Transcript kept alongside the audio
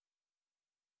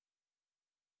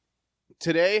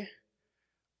Today,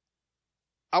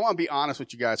 I want to be honest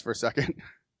with you guys for a second.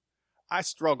 I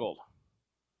struggled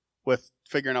with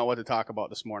figuring out what to talk about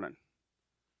this morning.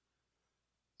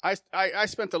 I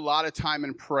spent a lot of time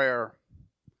in prayer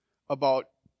about,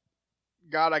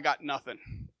 God, I got nothing.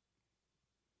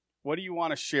 What do you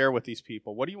want to share with these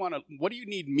people? What do you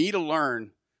need me to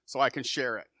learn so I can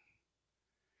share it?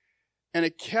 And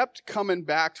it kept coming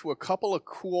back to a couple of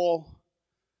cool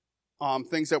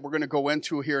things that we're going to go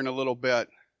into here in a little bit.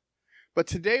 But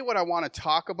today what I want to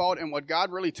talk about and what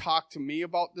God really talked to me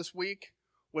about this week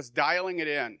was dialing it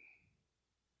in.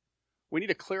 We need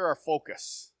to clear our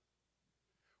focus.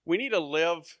 We need to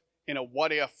live in a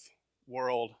what-if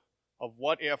world of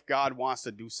what if God wants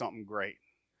to do something great.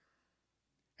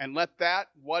 And let that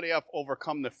what-if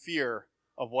overcome the fear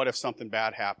of what if something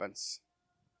bad happens.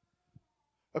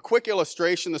 A quick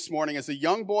illustration this morning is a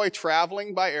young boy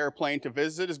traveling by airplane to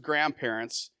visit his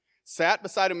grandparents sat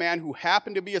beside a man who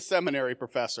happened to be a seminary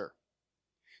professor.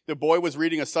 The boy was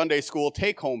reading a Sunday school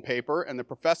take-home paper, and the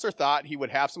professor thought he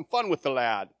would have some fun with the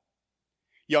lad.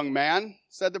 "Young man,"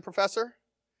 said the professor,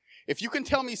 "if you can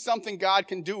tell me something God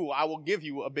can do, I will give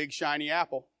you a big shiny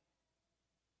apple."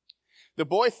 The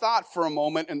boy thought for a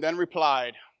moment and then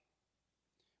replied,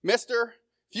 "Mister,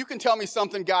 if you can tell me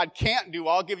something God can't do,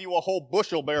 I'll give you a whole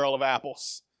bushel barrel of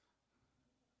apples."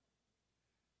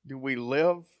 Do we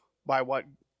live by what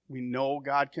we know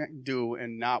God can do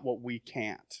and not what we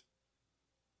can't?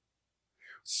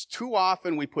 Too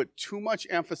often we put too much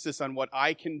emphasis on what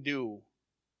I can do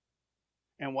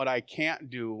and what I can't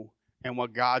do and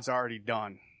what God's already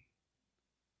done.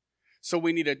 So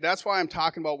that's why I'm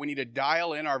talking about we need to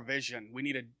dial in our vision. We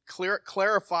need to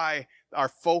clarify our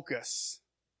focus.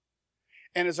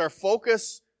 And is our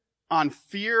focus on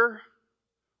fear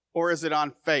or is it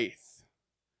on faith?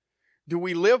 Do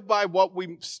we live by what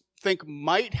we think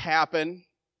might happen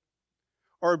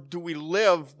or do we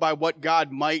live by what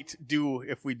God might do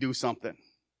if we do something?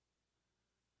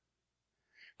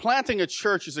 Planting a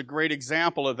church is a great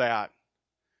example of that.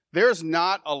 There's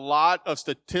not a lot of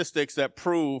statistics that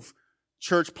prove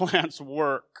church plants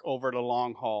work over the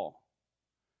long haul.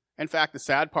 In fact, the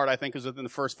sad part, I think, is within the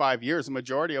first 5 years, the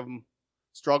majority of them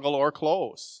struggle or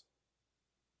close.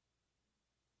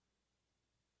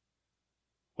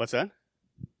 What's that?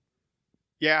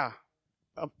 Yeah.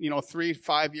 3 to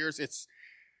 5 years. It's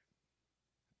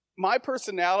my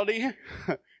personality,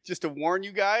 just to warn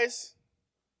you guys,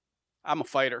 I'm a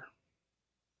fighter.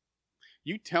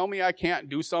 You tell me I can't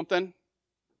do something,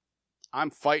 I'm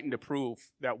fighting to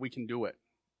prove that we can do it.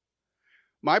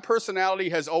 My personality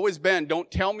has always been,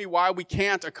 don't tell me why we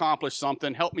can't accomplish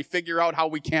something, help me figure out how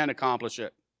we can accomplish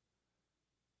it.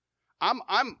 I'm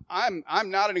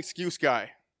not an excuse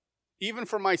guy, even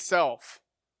for myself.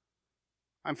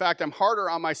 In fact, I'm harder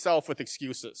on myself with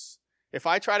excuses. If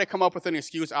I try to come up with an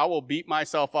excuse, I will beat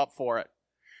myself up for it.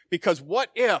 Because what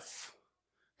if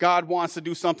God wants to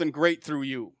do something great through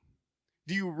you?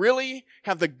 Do you really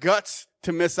have the guts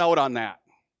to miss out on that?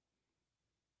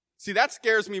 See, that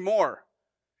scares me more.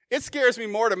 It scares me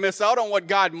more to miss out on what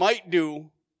God might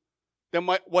do than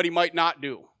what he might not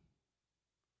do.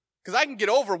 Because I can get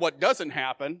over what doesn't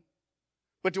happen,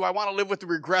 but do I want to live with the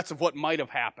regrets of what might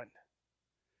have happened?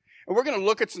 And we're going to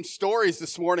look at some stories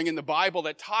this morning in the Bible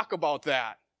that talk about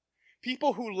that.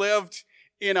 People who lived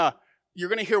you're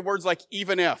going to hear words like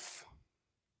even if,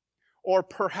 or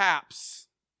perhaps,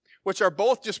 which are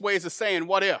both just ways of saying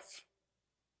what if.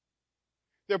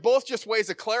 They're both just ways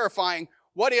of clarifying,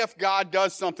 what if God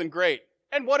does something great?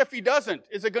 And what if he doesn't?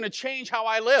 Is it going to change how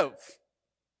I live?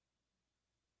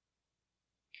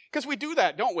 Because we do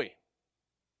that, don't we?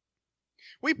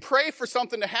 We pray for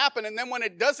something to happen, and then when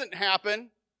it doesn't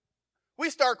happen, we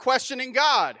start questioning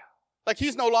God, like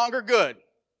he's no longer good.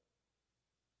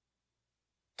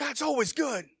 God's always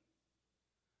good.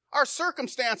 Our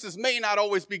circumstances may not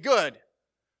always be good.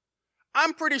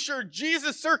 I'm pretty sure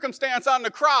Jesus' circumstance on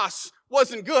the cross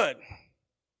wasn't good.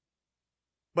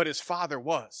 But his Father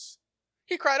was.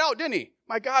 He cried out, didn't he?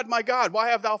 My God, why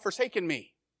have thou forsaken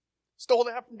me? Stole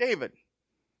that from David.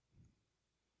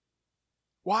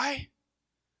 Why?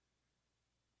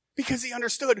 Because he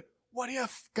understood, what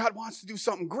if God wants to do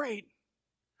something great?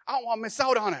 I don't want to miss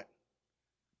out on it.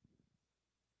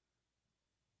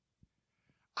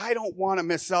 I don't want to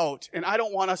miss out, and I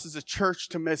don't want us as a church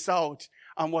to miss out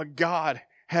on what God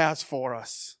has for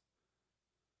us.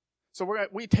 So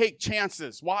we take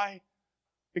chances. Why?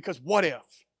 Because what if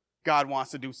God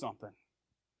wants to do something?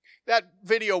 That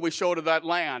video we showed of that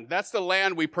land, that's the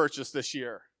land we purchased this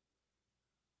year.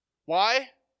 Why?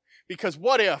 Because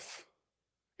what if,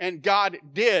 and God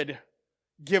did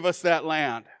give us that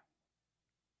land.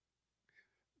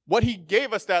 What he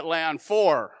gave us that land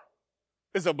for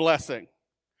is a blessing.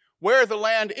 Where the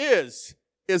land is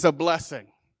a blessing.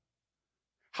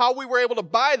 How we were able to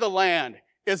buy the land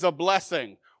is a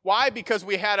blessing. Why? Because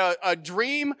we had a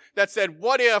dream that said,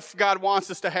 what if God wants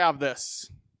us to have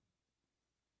this?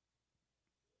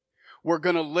 We're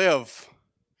going to live,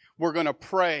 we're going to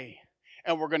pray,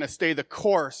 and we're going to stay the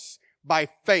course by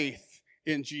faith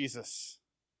in Jesus.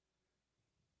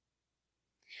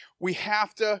 We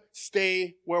have to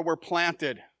stay where we're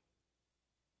planted.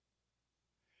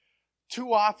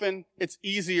 Too often, it's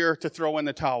easier to throw in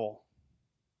the towel.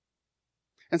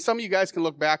 And some of you guys can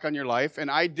look back on your life,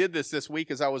 and I did this week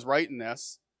as I was writing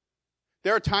this.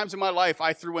 There are times in my life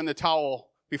I threw in the towel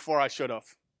before I should have.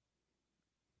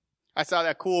 I saw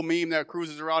that cool meme that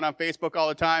cruises around on Facebook all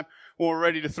the time. When we're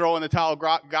ready to throw in the towel,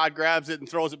 God grabs it and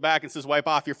throws it back and says, wipe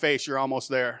off your face, you're almost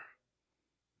there.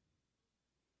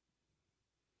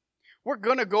 We're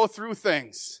going to go through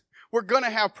things. We're going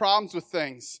to have problems with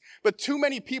things. But too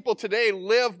many people today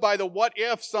live by the what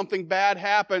if something bad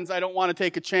happens, I don't want to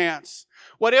take a chance.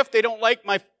 What if they don't like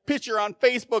my picture on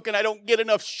Facebook and I don't get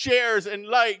enough shares and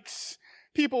likes?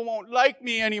 People won't like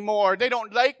me anymore. They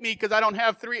don't like me because I don't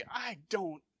have three. I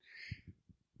don't.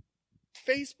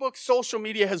 Facebook, social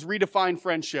media has redefined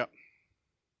friendship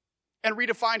and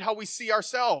redefined how we see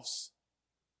ourselves.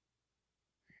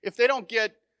 If they don't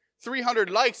get 300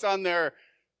 likes on their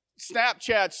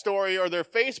Snapchat story or their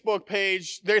Facebook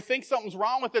page, they think something's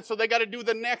wrong with it, so they got to do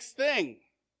the next thing.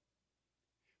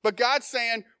 But God's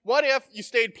saying, what if you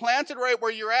stayed planted right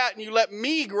where you're at and you let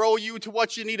me grow you to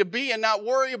what you need to be and not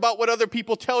worry about what other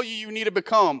people tell you need to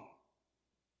become?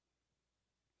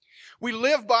 We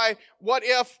live by, what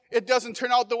if it doesn't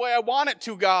turn out the way I want it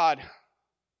to, God?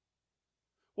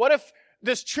 What if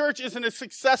this church isn't as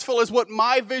successful as what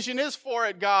my vision is for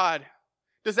it, God?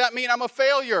 Does that mean I'm a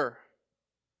failure?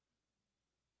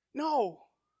 No.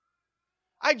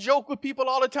 I joke with people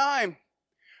all the time.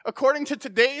 According to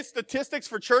today's statistics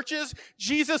for churches,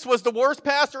 Jesus was the worst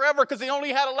pastor ever because he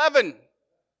only had 11.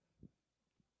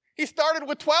 He started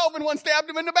with 12 and one stabbed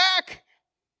him in the back.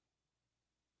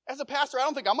 As a pastor, I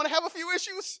don't think I'm going to have a few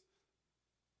issues.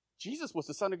 Jesus was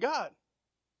the Son of God.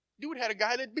 Dude had a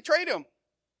guy that betrayed him.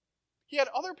 He had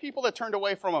other people that turned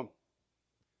away from him.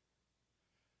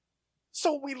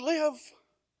 So we live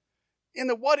in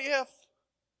the what if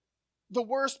the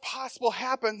worst possible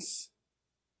happens,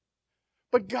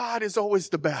 but God is always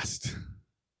the best.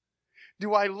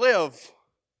 Do I live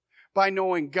by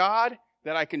knowing God,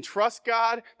 that I can trust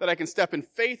God, that I can step in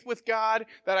faith with God,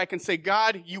 that I can say,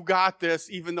 God, you got this,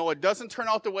 even though it doesn't turn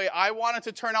out the way I want it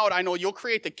to turn out. I know you'll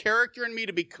create the character in me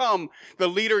to become the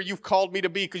leader you've called me to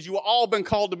be, because you've all been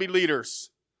called to be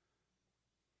leaders.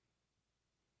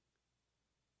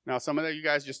 Now, some of you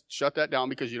guys just shut that down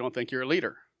because you don't think you're a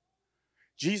leader.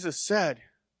 Jesus said,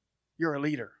 you're a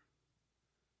leader.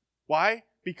 Why?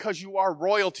 Because you are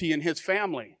royalty in his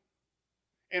family.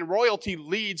 And royalty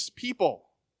leads people.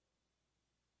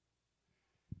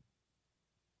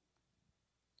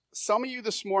 Some of you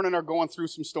this morning are going through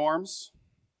some storms.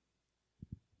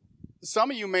 Some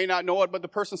of you may not know it, but the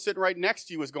person sitting right next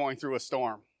to you is going through a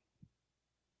storm.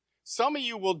 Some of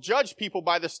you will judge people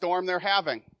by the storm they're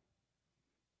having.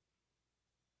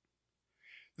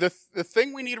 The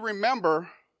thing we need to remember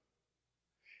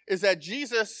is that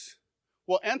Jesus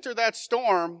will enter that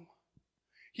storm.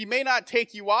 He may not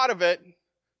take you out of it,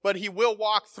 but he will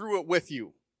walk through it with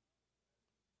you.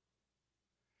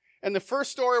 And the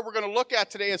first story we're going to look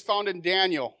at today is found in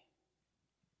Daniel.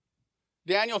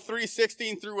 Daniel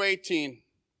 3:16 through 18.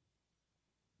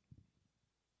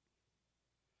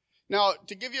 Now,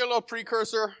 to give you a little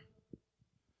precursor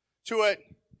to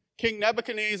it, King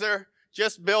Nebuchadnezzar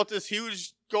just built this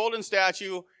huge golden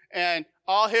statue, and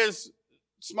all his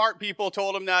smart people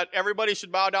told him that everybody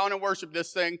should bow down and worship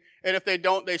this thing, and if they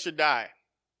don't, they should die.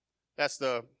 That's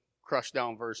the crushed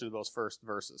down version of those first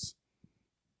verses.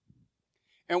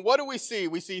 And what do we see?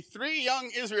 We see 3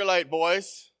 young Israelite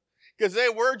boys, because they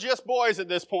were just boys at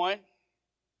this point.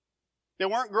 They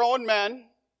weren't grown men,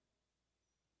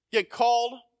 get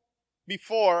called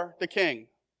before the king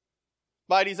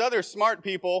by these other smart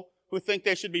people who think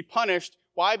they should be punished.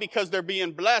 Why? Because they're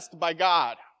being blessed by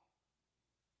God.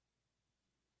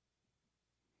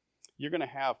 You're going to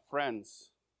have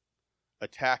friends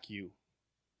attack you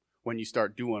when you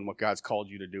start doing what God's called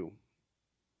you to do.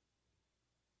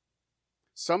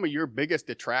 Some of your biggest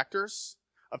detractors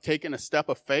of taking a step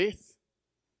of faith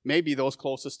may be those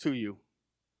closest to you.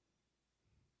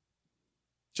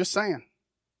 Just saying.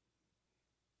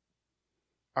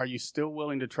 Are you still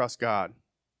willing to trust God?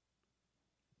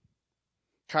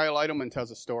 Kyle Idleman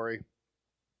tells a story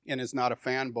in his Not a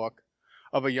Fan book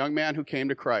of a young man who came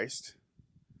to Christ,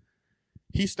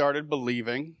 he started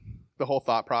believing the whole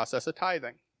thought process of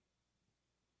tithing.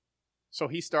 So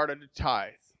he started to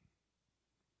tithe.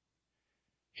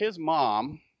 His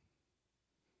mom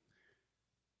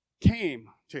came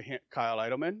to Kyle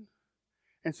Eidelman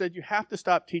and said, you have to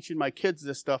stop teaching my kids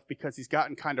this stuff because he's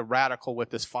gotten kind of radical with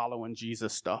this following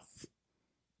Jesus stuff.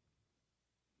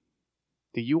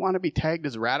 Do you want to be tagged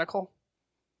as radical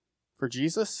for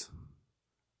Jesus?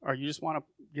 Or you just want to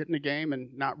get in the game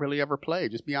and not really ever play,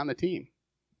 just be on the team?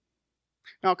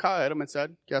 Now, Kyle Eidelman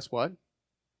said, guess what?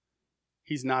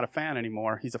 He's not a fan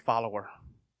anymore. He's a follower.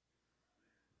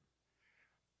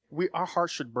 Our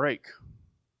hearts should break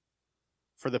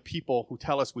for the people who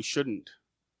tell us we shouldn't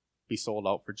be sold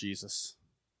out for Jesus.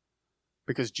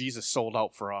 Because Jesus sold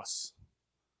out for us.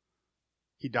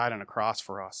 He died on a cross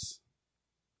for us.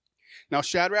 Now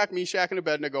Shadrach, Meshach, and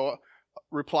Abednego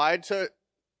replied to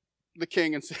the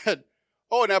king and said,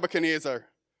 "Oh, Nebuchadnezzar,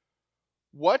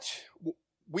 what?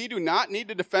 We do not need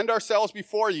to defend ourselves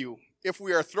before you. If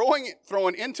we are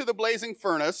thrown into the blazing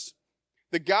furnace,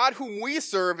 the God whom we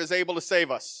serve is able to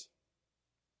save us."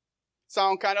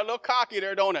 Sound kind of a little cocky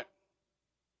there, don't it?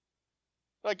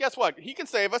 Like, guess what? He can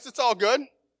save us. It's all good.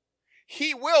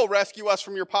 He will rescue us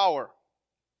from your power,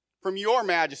 from your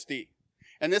majesty.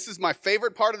 And this is my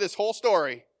favorite part of this whole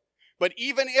story. But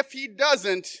even if he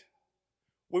doesn't,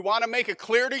 we want to make it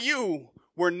clear to you,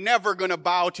 we're never going to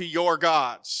bow to your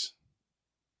gods.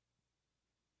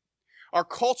 Our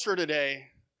culture today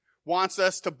wants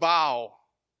us to bow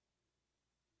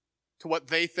to what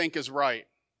they think is right.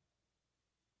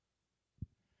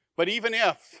 But even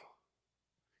if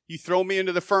you throw me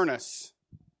into the furnace,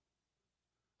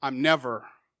 I'm never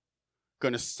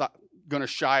going to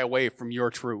shy away from your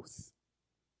truth.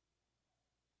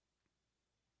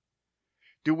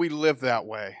 Do we live that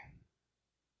way?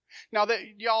 Now,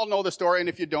 y'all know the story, and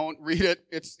if you don't, read it.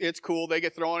 It's cool. They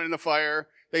get thrown in the fire.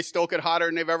 They stoke it hotter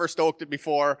than they've ever stoked it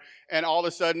before. And all of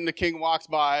a sudden, the king walks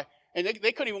by. And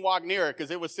they couldn't even walk near it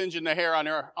because it was singeing the hair on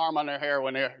their arm on their hair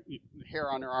when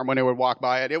they would walk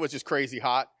by it. It was just crazy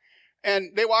hot.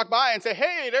 And they walk by and say,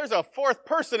 "Hey, there's a fourth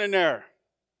person in there.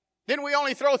 Didn't we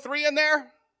only throw 3 in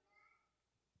there?"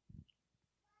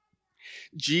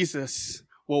 Jesus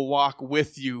will walk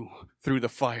with you through the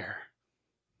fire.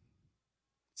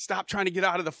 Stop trying to get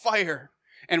out of the fire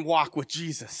and walk with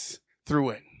Jesus through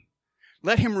it.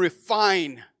 Let him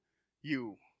refine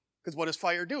you. Because what does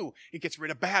fire do? It gets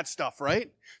rid of bad stuff,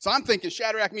 right? So I'm thinking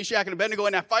Shadrach, Meshach, and Abednego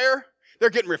in that fire,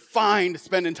 they're getting refined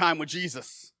spending time with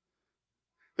Jesus.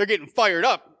 They're getting fired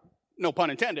up, no pun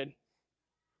intended,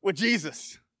 with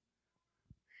Jesus.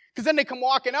 Because then they come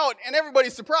walking out, and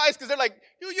everybody's surprised because they're like,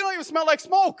 you don't even smell like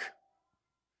smoke.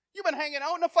 You've been hanging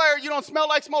out in the fire, you don't smell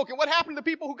like smoke. And what happened to the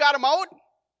people who got them out?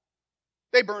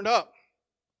 They burned up.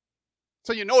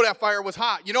 So you know that fire was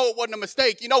hot. You know it wasn't a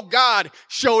mistake. You know God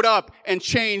showed up and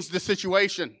changed the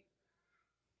situation.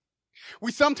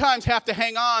 We sometimes have to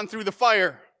hang on through the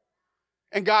fire,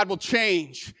 and God will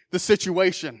change the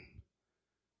situation.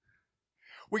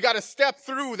 We got to step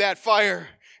through that fire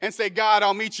and say, "God,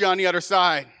 I'll meet you on the other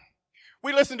side."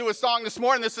 We listened to a song this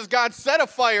morning that says, "God, set a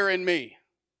fire in me."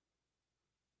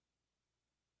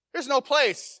 There's no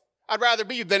place I'd rather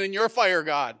be than in your fire,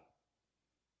 God.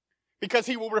 Because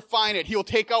he will refine it. He'll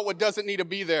take out what doesn't need to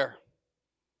be there.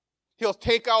 He'll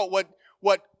take out what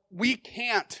we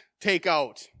can't take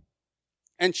out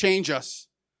and change us.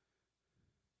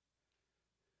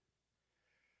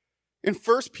 In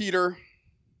 1 Peter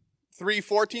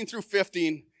 3:14 through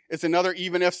 15 is another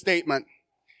even if statement.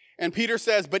 And Peter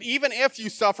says, "But even if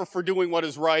you suffer for doing what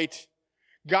is right,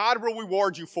 God will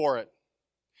reward you for it.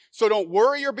 So don't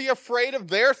worry or be afraid of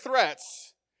their threats.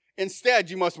 Instead,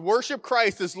 you must worship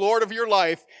Christ as Lord of your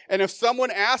life. And if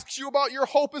someone asks you about your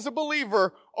hope as a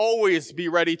believer, always be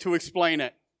ready to explain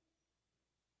it."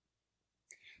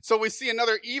 So we see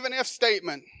another even if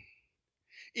statement.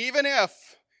 Even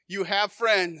if you have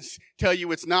friends tell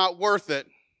you it's not worth it,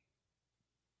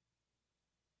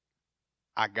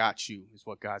 I got you, is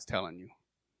what God's telling you.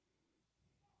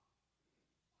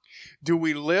 Do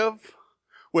we live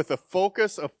with a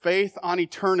focus of faith on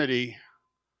eternity,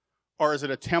 or is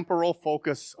it a temporal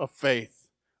focus of faith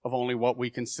of only what we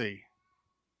can see?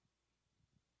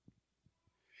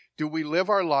 Do we live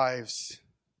our lives?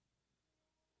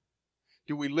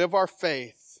 Do we live our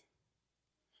faith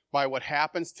by what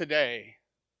happens today,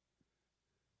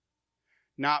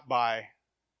 not by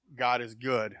God is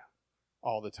good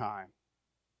all the time?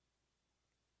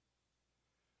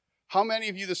 How many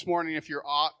of you this morning, if you're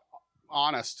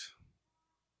honest,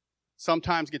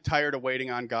 sometimes get tired of waiting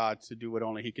on God to do what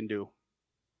only he can do?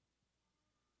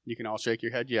 You can all shake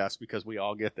your head yes, because we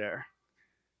all get there.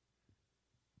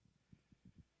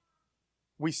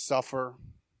 We suffer.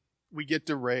 We get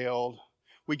derailed.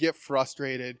 We get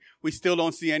frustrated. We still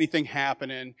don't see anything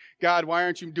happening. God, why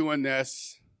aren't you doing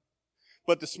this?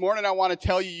 But this morning I want to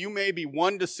tell you, you may be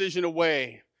one decision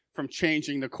away from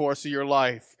changing the course of your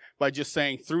life by just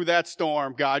saying, through that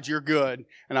storm, God, you're good,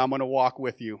 and I'm going to walk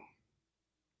with you.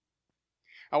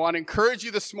 I want to encourage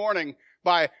you this morning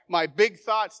by my big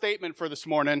thought statement for this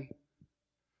morning.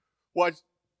 What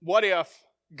if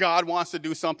God wants to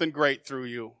do something great through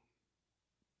you?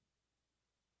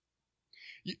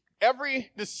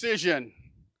 Every decision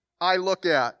I look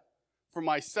at for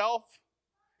myself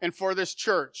and for this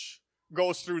church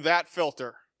goes through that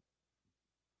filter.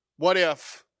 What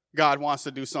if God wants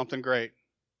to do something great?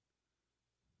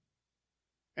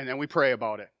 And then we pray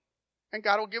about it. And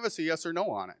God will give us a yes or no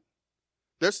on it.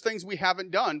 There's things we haven't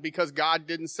done because God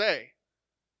didn't say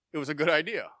it was a good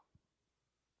idea.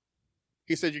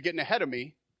 He said, you're getting ahead of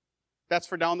me. That's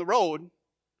for down the road.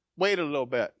 Wait a little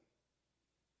bit.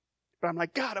 But I'm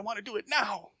like, God, I want to do it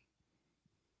now.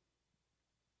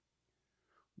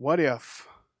 What if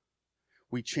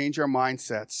we change our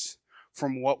mindsets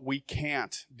from what we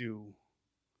can't do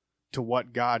to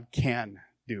what God can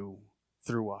do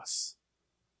through us?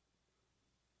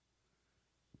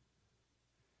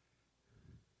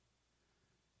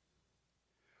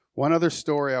 One other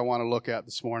story I want to look at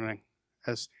this morning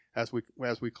as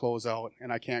we close out,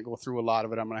 and I can't go through a lot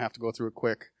of it. I'm going to have to go through it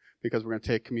quick because we're going to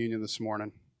take communion this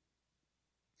morning.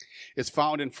 It's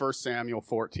found in 1 Samuel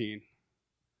 14.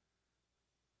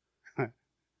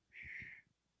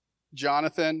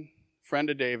 Jonathan, friend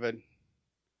of David,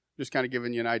 just kind of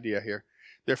giving you an idea here.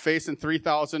 They're facing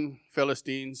 3,000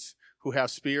 Philistines who have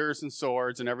spears and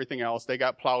swords and everything else. They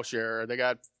got plowshare. They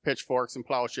got pitchforks and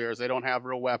plowshares. They don't have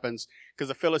real weapons because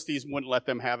the Philistines wouldn't let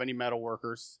them have any metal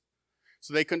workers.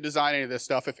 So they couldn't design any of this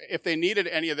stuff. If they needed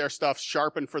any of their stuff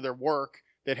sharpened for their work,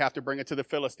 they'd have to bring it to the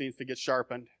Philistines to get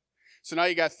sharpened. So now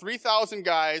you got 3,000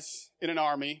 guys in an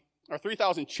army, or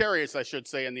 3,000 chariots, I should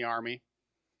say, in the army,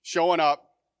 showing up.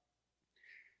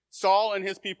 Saul and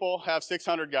his people have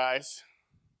 600 guys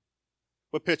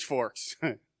with pitchforks.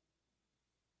 The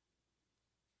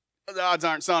odds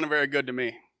aren't sounding very good to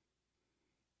me.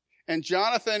 And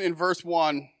Jonathan in verse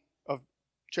 1 of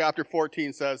chapter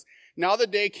 14 says, now the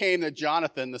day came that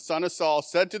Jonathan, the son of Saul,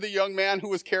 said to the young man who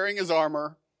was carrying his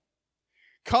armor,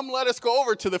 come, let us go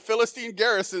over to the Philistine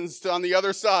garrisons on the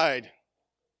other side.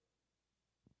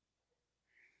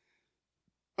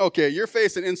 Okay, you're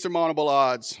facing insurmountable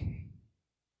odds.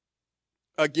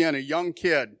 Again, a young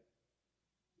kid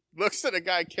looks at a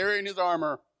guy carrying his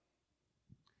armor.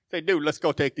 Say, dude, let's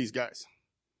go take these guys.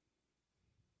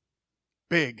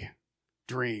 Big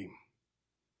dream.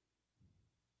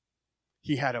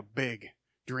 He had a big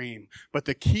dream. But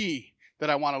the key that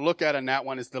I want to look at in that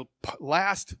one is the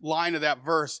last line of that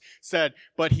verse said,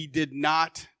 but he did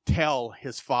not tell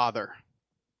his father.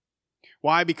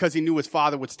 Why? Because he knew his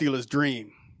father would steal his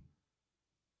dream.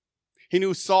 He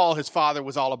knew Saul, his father,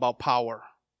 was all about power,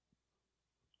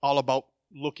 all about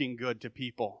looking good to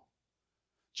people.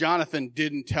 Jonathan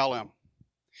didn't tell him.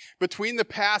 Between the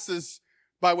passes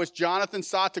by which Jonathan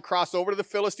sought to cross over to the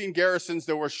Philistine garrisons,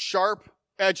 there were sharp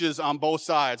edges on both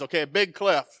sides. Okay, a big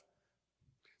cliff.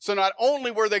 So not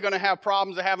only were they going to have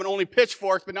problems of having only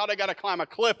pitchforks, but now they got to climb a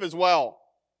cliff as well.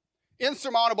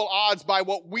 Insurmountable odds by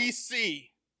what we see.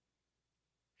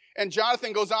 And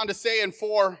Jonathan goes on to say in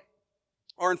 4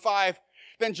 or in 5,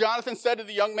 then Jonathan said to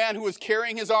the young man who was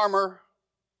carrying his armor,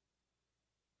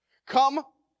 come,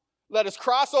 let us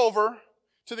cross over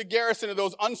to the garrison of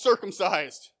those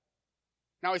uncircumcised.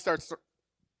 Now he starts,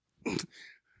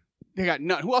 they got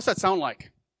none. Who else that sound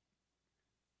like?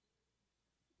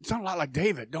 It sounds a lot like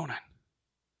David, don't it?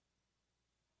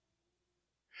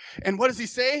 And what does he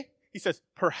say? He says,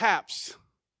 perhaps.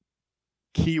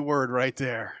 Key word right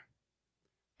there.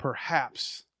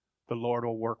 Perhaps the Lord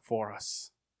will work for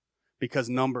us. Because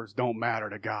numbers don't matter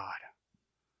to God.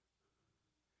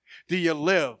 Do you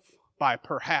live by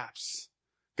perhaps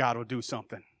God will do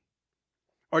something?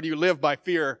 Or do you live by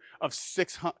fear of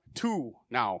 2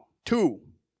 now? 2.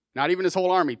 Not even his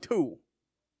whole army. 2.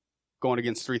 Going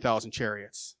against 3,000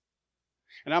 chariots.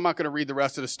 And I'm not going to read the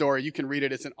rest of the story. You can read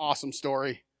it. It's an awesome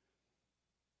story.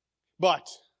 But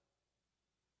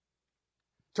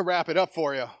to wrap it up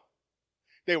for you,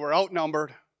 they were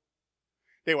outnumbered.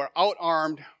 They were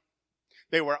outarmed.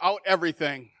 They were out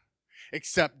everything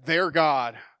except their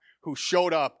God who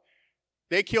showed up.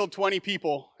 They killed 20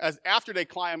 people after they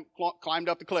climbed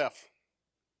up the cliff.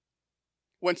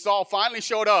 When Saul finally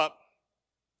showed up,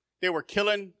 they were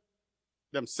killing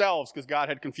themselves because God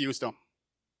had confused them.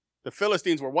 The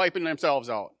Philistines were wiping themselves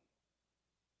out.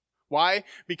 Why?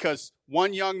 Because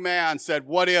one young man said,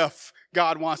 what if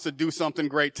God wants to do something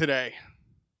great today?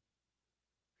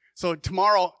 So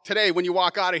today, when you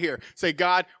walk out of here, say,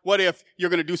 God, what if you're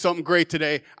going to do something great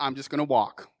today? I'm just going to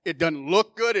walk. It doesn't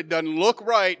look good. It doesn't look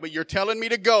right, but you're telling me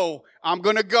to go. I'm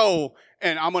going to go,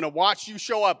 and I'm going to watch you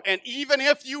show up. And even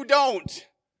if you don't,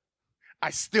 I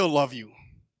still love you.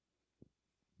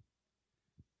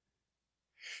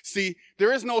 See,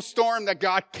 there is no storm that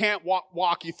God can't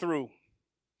walk you through.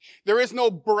 There is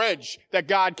no bridge that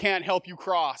God can't help you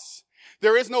cross.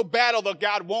 There is no battle that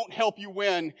God won't help you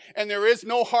win. And there is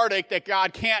no heartache that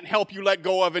God can't help you let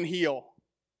go of and heal.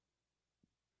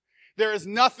 There is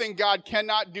nothing God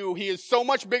cannot do. He is so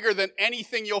much bigger than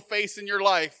anything you'll face in your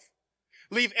life.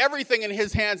 Leave everything in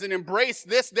his hands and embrace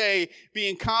this day,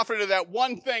 being confident of that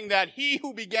one thing, that he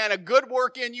who began a good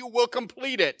work in you will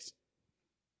complete it.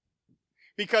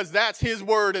 Because that's his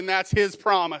word and that's his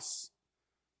promise.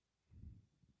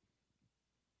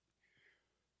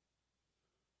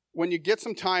 When you get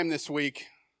some time this week,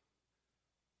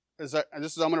 I'm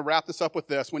going to wrap this up with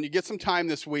this. When you get some time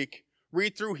this week,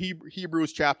 read through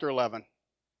Hebrews chapter 11.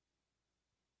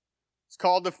 It's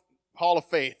called the Hall of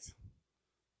Faith.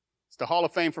 It's the Hall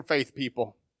of Fame for faith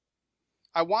people.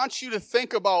 I want you to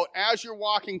think about, as you're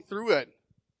walking through it,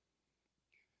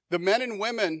 the men and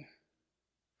women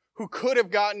who could have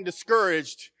gotten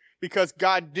discouraged because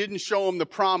God didn't show them the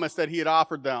promise that he had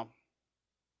offered them.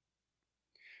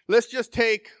 Let's just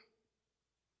take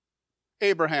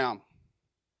Abraham.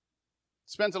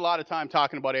 Spends a lot of time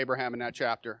talking about Abraham in that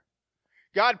chapter.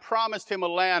 God promised him a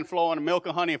land flowing with milk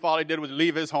and honey if all he did was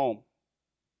leave his home.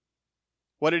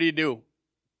 What did he do?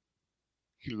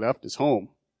 He left his home.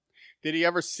 Did he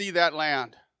ever see that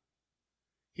land?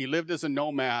 He lived as a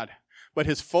nomad, but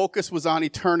his focus was on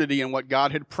eternity and what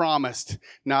God had promised,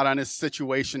 not on his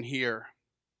situation here.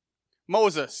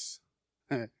 Moses.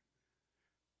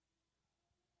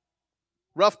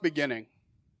 Rough beginning.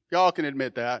 Y'all can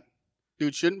admit that.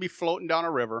 Dude shouldn't be floating down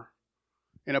a river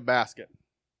in a basket.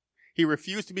 He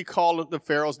refused to be called the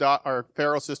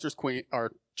Pharaoh's sister's queen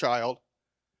or child.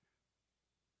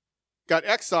 Got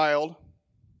exiled.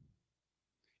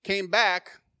 Came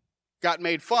back. Got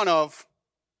made fun of.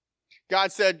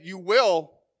 God said, you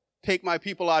will take my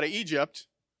people out of Egypt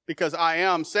because I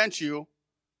am sent you.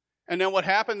 And then what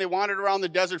happened? They wandered around the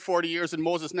desert 40 years and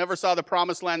Moses never saw the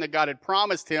promised land that God had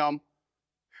promised him.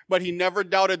 But he never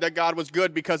doubted that God was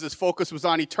good because his focus was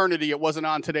on eternity. It wasn't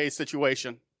on today's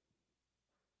situation.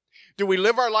 Do we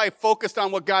live our life focused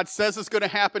on what God says is going to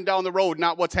happen down the road,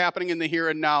 not what's happening in the here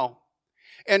and now?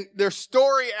 And there's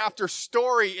story after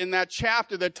story in that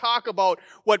chapter that talk about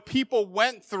what people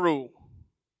went through.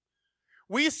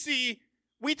 We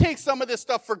take some of this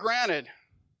stuff for granted.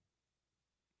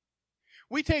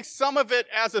 We take some of it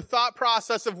as a thought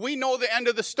process of we know the end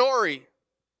of the story.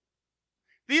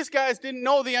 These guys didn't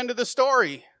know the end of the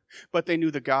story, but they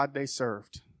knew the God they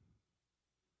served.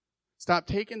 Stop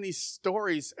taking these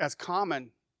stories as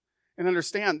common and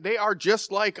understand they are just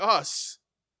like us.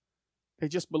 They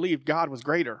just believed God was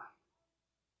greater.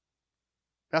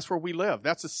 That's where we live.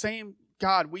 That's the same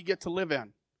God we get to live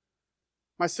in.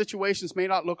 My situations may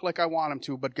not look like I want them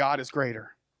to, but God is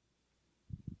greater.